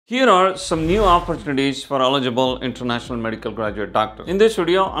Here are some new opportunities for eligible international medical graduate doctors. In this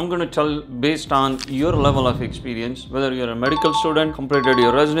video, I'm going to tell based on your level of experience, whether you're a medical student, completed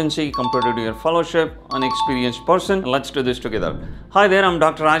your residency, completed your fellowship, an experienced person. Let's do this together. Hi there, I'm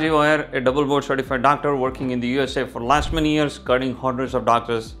Dr. Rajiv Iyer, a double board certified doctor working in the USA for last many years, guiding hundreds of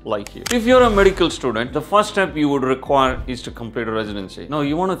doctors like you. If you're a medical student, the first step you would require is to complete a residency. Now,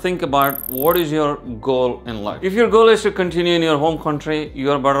 you want to think about what is your goal in life. If your goal is to continue in your home country,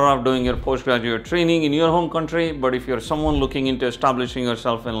 you are better off doing your postgraduate training in your home country. But if you're someone looking into establishing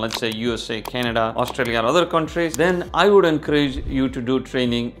yourself in, let's say, USA, Canada, Australia, or other countries, then I would encourage you to do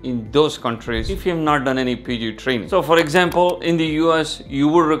training in those countries if you have not done any PG training. So, for example, in the US, you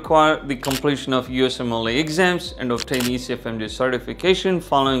would require the completion of USMLE exams and obtain ECFMG certification,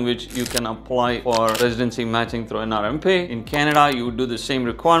 following which you can apply for residency matching through NRMP. In Canada, you would do the same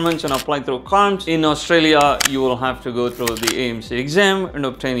requirements and apply through CARMS. In Australia, you will have to go through the AMC exam and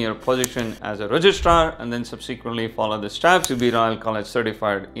obtain your position as a registrar, and then subsequently follow the steps to be Royal College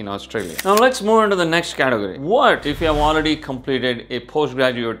certified in Australia. Now let's move on to the next category. What if you have already completed a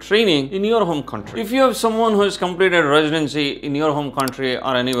postgraduate training in your home country? If you have someone who has completed residency in your home country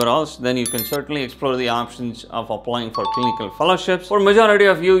or anywhere else, then you can certainly explore the options of applying for clinical fellowships. For majority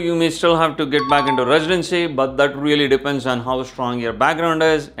of you, you may still have to get back into residency, but that really depends on how strong your background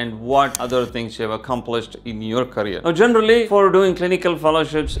is and what other things you have accomplished in your career. Now generally, for doing clinical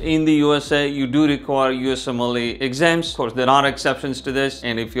fellowships in the USA, you do require USMLE exams. Of course, there are exceptions to this,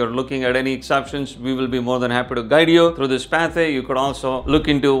 and if you're looking at any exceptions, we will be more than happy to guide you through this pathway. You could also look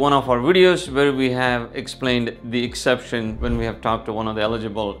into one of our videos where we have explained the exception when we have talked to one of the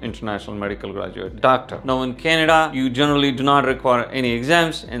eligible international medical graduate doctor. Now in Canada, you generally do not require any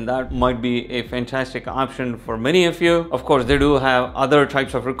exams, and that might be a fantastic option for many of you. Of course, they do have other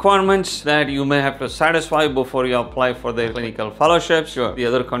types of requirements that you may have to satisfy before you apply for the clinical fellowships. Sure, the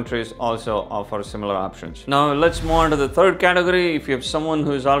other countries also offer similar options. Now let's move on to the third category. If you have someone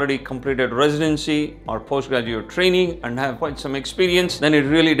who has already completed residency or postgraduate training and have quite some experience, then it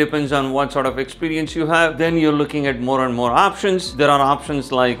really depends on what sort of experience you have. Then you're looking at more and more options. There are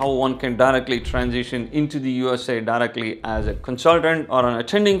options like how one can directly transition into the USA directly as a consultant or an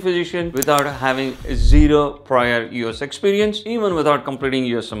attending physician without having zero prior US experience, even without completing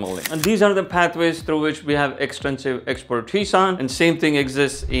USMLE. And these are the pathways through which we have extensive expertise on, and same thing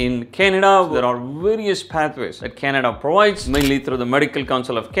exists in Canada. There are various pathways that Canada provides, mainly through the Medical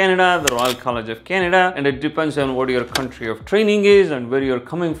Council of Canada, the Royal College of Canada, and it depends on what your country of training is and where you're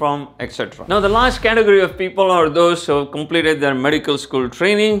coming from, etc. Now, the last category of people are those who have completed their medical school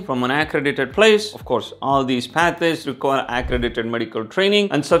training from an accredited place. Of course, all these pathways require accredited medical training,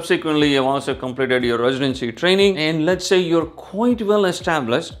 and subsequently, you've also completed your residency training, and let's say you're quite well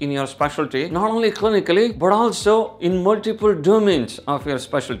established in your specialty, not only clinically, but also in multiple domains of your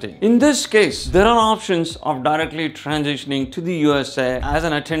specialty. In this case, there are options of directly transitioning to the USA as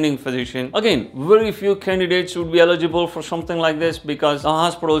an attending physician. Again, very few candidates would be eligible for something like this because the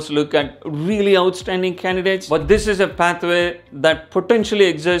hospitals look at really outstanding candidates, but this is a pathway that potentially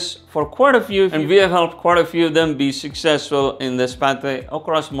exists for quite a few, and we have helped quite a few of them be successful in this pathway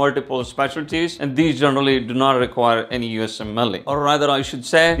across multiple specialties, and these generally do not require any USMLE. Or rather, I should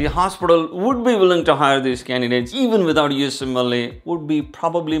say, the hospital would be willing to hire these candidates even without USMLE, would be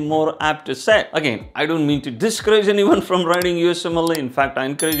probably more apt to say. Again, I don't mean to discourage anyone from writing USMLE. In fact, I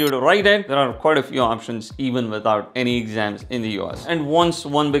encourage you to write it. There are quite a few options even without any exams in the US. And once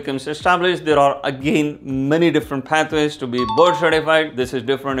one becomes established, there are again many different pathways to be board certified. This is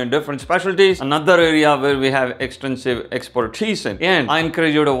different in different specialties. Another area where we have extensive expertise in. And I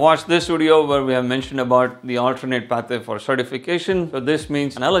encourage you to watch this video where we have mentioned about the alternate pathway for certification. So this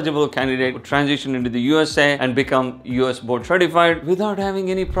means an eligible candidate would transition into the USA and become US board certified without having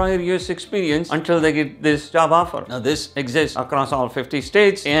any prior US experience until they get this job offer. Now this exists across all 50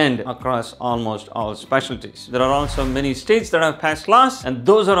 states and across almost all specialties. There are also many states that have passed laws, and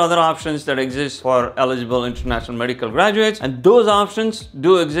those are other options that exist for eligible international medical graduates, and those options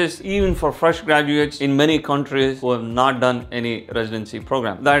do exist even for fresh graduates in many countries who have not done any residency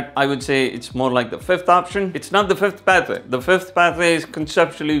program. That I would say it's more like the fifth option. It's not the fifth pathway. The fifth pathway is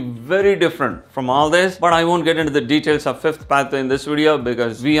conceptually very different from all this, but I won't get into the details of fifth pathway in this video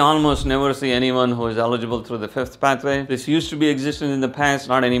because we almost never see anyone who is eligible through the fifth pathway. This used to be existing in the past,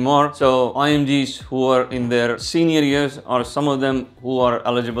 not anymore. So IMGs who are in their senior years, or some of them who are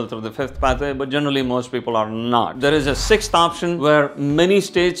eligible through the fifth pathway, but generally most people are not. There is a sixth option where many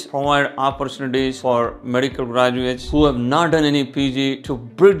states provide opportunities for medical graduates who have not done any PG to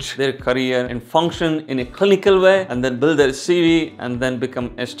bridge their career and function in a clinical way, and then build their CV and then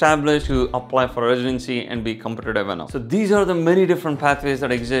become established to apply for residency and be competitive enough. So these are the many different different pathways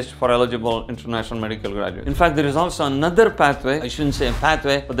that exist for eligible international medical graduates. In fact, there is also another pathway, I shouldn't say a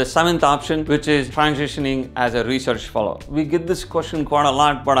pathway, but the seventh option, which is transitioning as a research fellow. We get this question quite a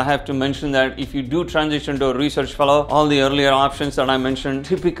lot, but I have to mention that if you do transition to a research fellow, all the earlier options that I mentioned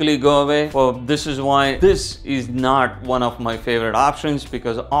typically go away. So this is why this is not one of my favorite options,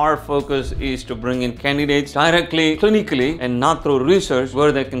 because our focus is to bring in candidates directly clinically and not through research,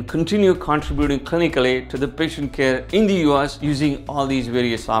 where they can continue contributing clinically to the patient care in the US using all these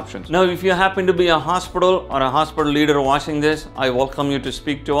various options. Now, if you happen to be a hospital or a hospital leader watching this, I welcome you to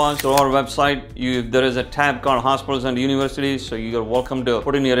speak to us through our website. There is a tab called Hospitals and Universities, so you're welcome to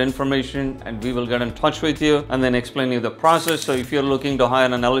put in your information and we will get in touch with you and then explain you the process. So if you're looking to hire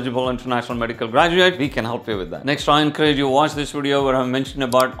an eligible international medical graduate, we can help you with that. Next, I encourage you to watch this video where I mentioned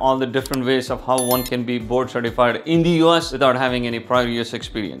about all the different ways of how one can be board certified in the US without having any prior US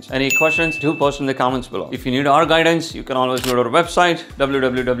experience. Any questions, do post in the comments below. If you need our guidance, you can always go to our website,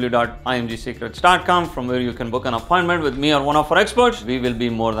 www.imgsecrets.com, from where you can book an appointment with me or one of our experts. We will be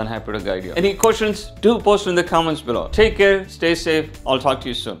more than happy to guide you. Any questions, do post in the comments below. Take care, stay safe. I'll talk to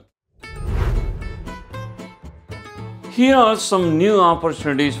you soon. Here are some new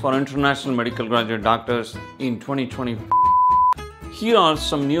opportunities for international medical graduate doctors in 2020. Here are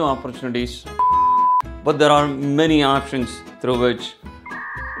some new opportunities, but there are many options through which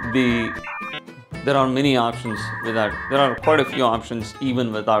there are quite a few options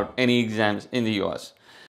even without any exams in the US.